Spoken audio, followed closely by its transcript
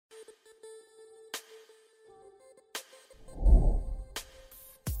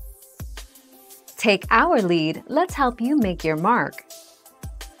Take our lead, let's help you make your mark.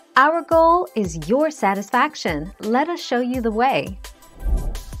 Our goal is your satisfaction. Let us show you the way.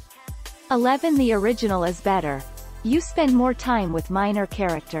 11. The original is better. You spend more time with minor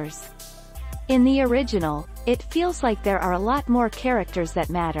characters. In the original, it feels like there are a lot more characters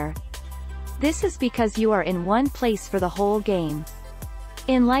that matter. This is because you are in one place for the whole game.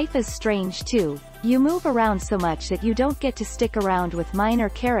 In Life is Strange 2, you move around so much that you don't get to stick around with minor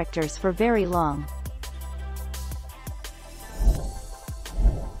characters for very long.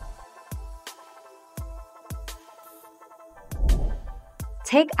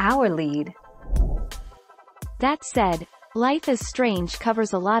 Take our lead. That said, Life is Strange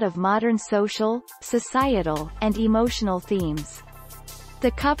covers a lot of modern social, societal, and emotional themes. The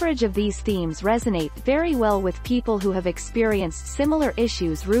coverage of these themes resonate very well with people who have experienced similar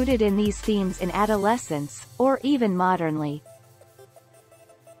issues rooted in these themes in adolescence, or even modernly.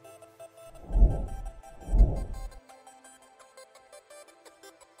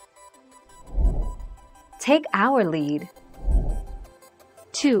 Take our lead.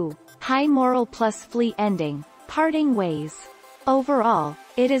 2. High moral plus flea ending. Parting ways. Overall,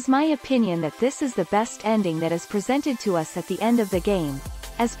 it is my opinion that this is the best ending that is presented to us at the end of the game,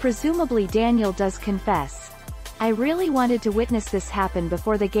 as presumably Daniel does confess. I really wanted to witness this happen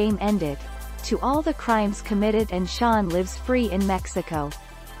before the game ended. To all the crimes committed and Sean lives free in Mexico.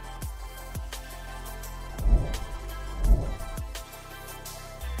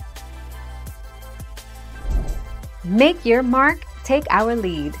 Make your mark, take our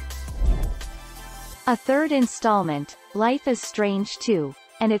lead. A third installment, Life is Strange 2,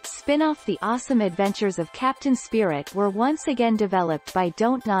 and its spin-off The Awesome Adventures of Captain Spirit were once again developed by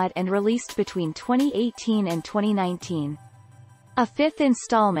Don't Nod and released between 2018 and 2019. A fifth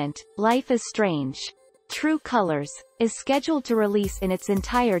installment, Life is Strange: True Colors, is scheduled to release in its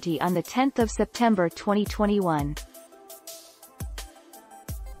entirety on the 10th of September 2021.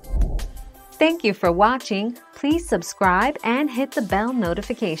 Thank you for watching. Please subscribe and hit the bell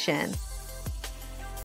notification.